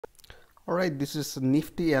Alright, this is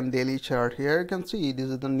Nifty and daily chart. Here you can see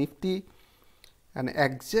this is the Nifty and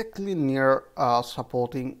exactly near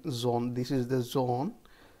supporting zone. This is the zone,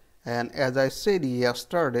 and as I said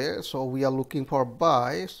yesterday, so we are looking for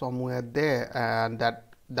buy somewhere there, and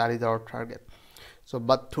that is our target. So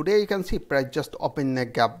but today you can see price just opened a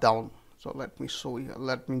gap down. So let me show you,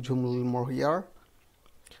 let me zoom a little more here.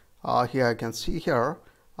 Here I can see here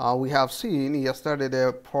we have seen yesterday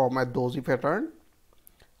they formed a doji pattern,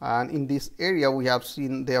 and in this area we have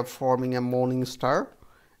seen they are forming a morning star,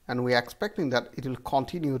 and we are expecting that it will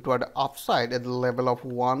continue toward the upside at the level of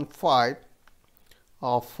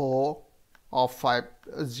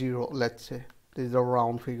 15450. Let's say this is a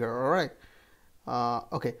round figure. All right.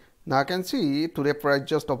 Okay, now I can see today price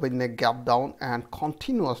just opened a gap down, and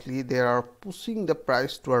continuously they are pushing the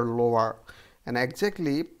price toward lower, and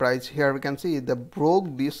exactly price here we can see they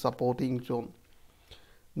broke this supporting zone.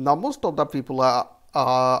 Now most of the people are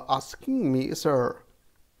asking me, sir,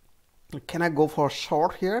 can I go for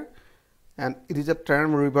short here? And it is a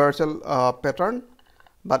trend reversal pattern,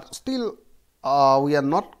 but still we are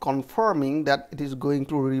not confirming that it is going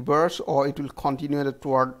to reverse or it will continue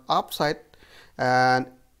toward upside. And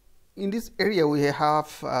in this area we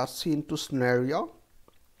have seen two scenarios.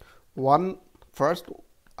 One, first,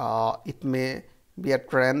 it may be a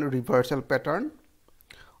trend reversal pattern,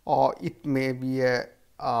 or it may be a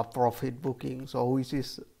profit booking, so which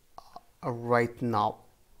is right now.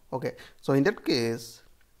 Okay, so in that case,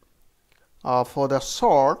 for the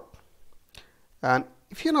short, and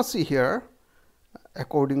if you now see here,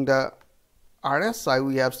 according to RSI,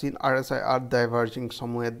 we have seen RSI are diverging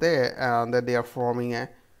somewhere there, and that they are forming a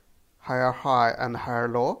higher high and higher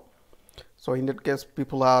low. So in that case,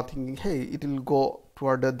 people are thinking, hey, it will go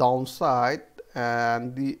toward the downside,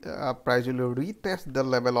 and the price will retest the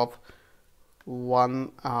level of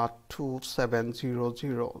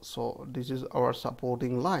 12700. So this is our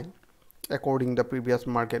supporting line according to previous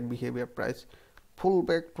market behavior. Price pull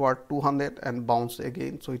back toward 200 and bounce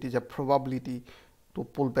again, so it is a probability to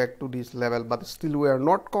pull back to this level, but still we are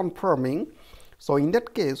not confirming. So in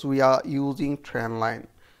that case we are using trend line.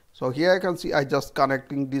 So here I can see I just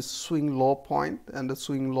connecting this swing low point and the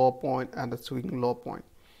swing low point and the swing low point,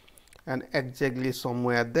 and exactly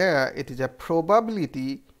somewhere there it is a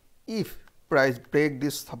probability if price break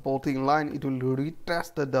this supporting line it will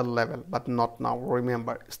retest the level, but not now.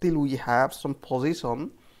 Remember, still we have some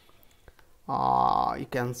position, you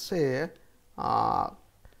can say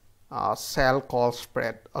sell call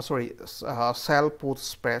spread, sell put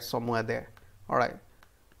spread somewhere there. All right,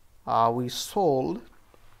 we sold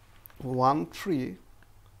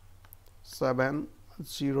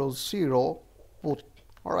 13700 put.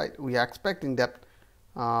 All right, we are expecting that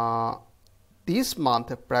this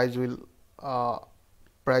month price will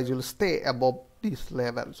stay above this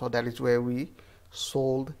level, so that is where we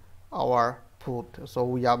sold our put. So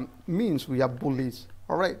we are bullish.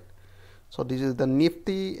 All right, so this is the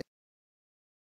Nifty.